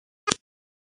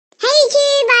Hey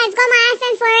YouTube, I've got my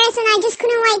iPhone 4S and I just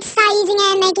couldn't wait to start using it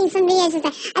and making some videos with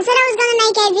it. I said I was going to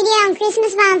make a video on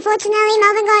Christmas, but unfortunately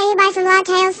Melbourne got hit by some large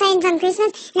hailstones on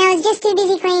Christmas and I was just too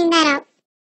busy cleaning that up.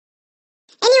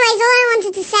 Anyways, all I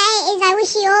wanted to say is I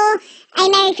wish you all a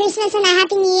Merry Christmas and a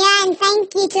Happy New Year, and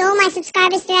thank you to all my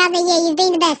subscribers throughout the year. You've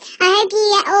been the best. I hope you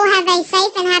all have a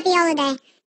safe and happy holiday.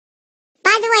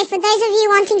 By the way, for those of you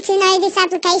wanting to know this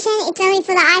application, it's only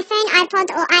for the iPhone,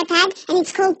 iPod or iPad, and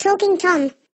it's called Talking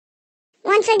Tom.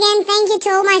 Once again, thank you to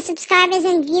all my subscribers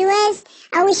and viewers.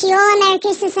 I wish you all a Merry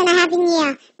Christmas and a Happy New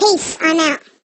Year. Peace. I'm out.